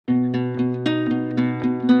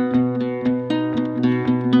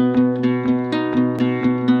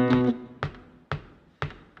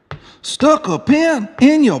Stuck a pin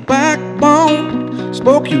in your backbone,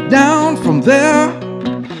 spoke you down from there.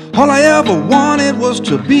 All I ever wanted was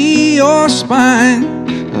to be your spine.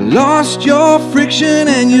 I lost your friction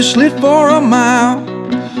and you slid for a mile.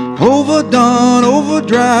 Overdone,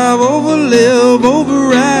 overdrive, overlive,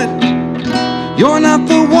 override. You're not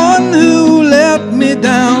the one who let me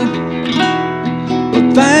down,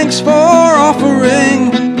 but thanks for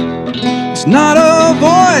offering. It's not a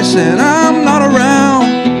voice and I'm not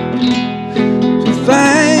around, so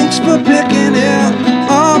thanks for picking it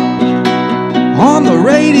up on the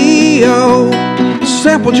radio.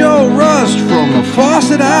 Sample Joe Rust from the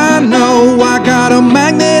faucet I know. I got a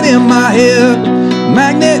magnet in my head,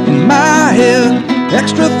 magnet in my head.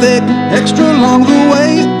 Extra thick, extra long, the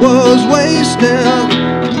weight was wasted.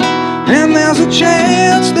 And there's a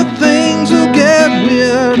chance that things will get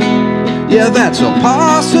weird. Yeah, that's a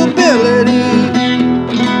possibility.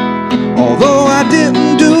 Although I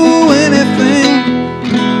didn't do anything.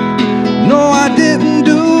 No, I didn't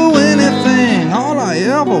do anything. All I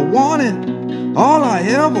ever wanted, all I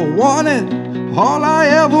ever wanted, all I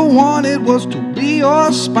ever wanted was to be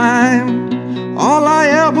your spine. All I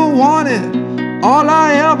ever wanted, all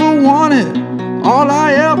I ever wanted, all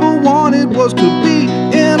I ever wanted was to be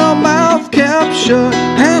in a mouth kept shut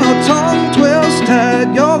and a tongue twist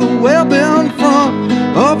tied. You're the web in front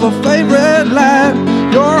of a favorite light.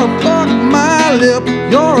 You're a fuck my lip,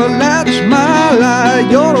 you're a latch my lie.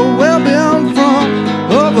 You're the web in front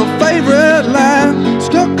of a favorite light.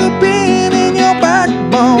 Stuck a pin in your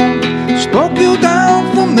backbone, spoke you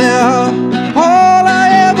down from there. All I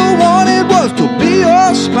ever wanted was to be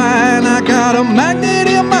your spine. I got a magnet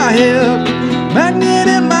in my head, magnet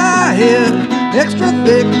in my head. Extra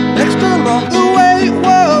thick, extra long, the weight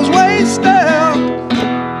was wasted,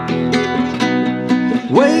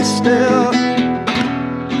 wasted.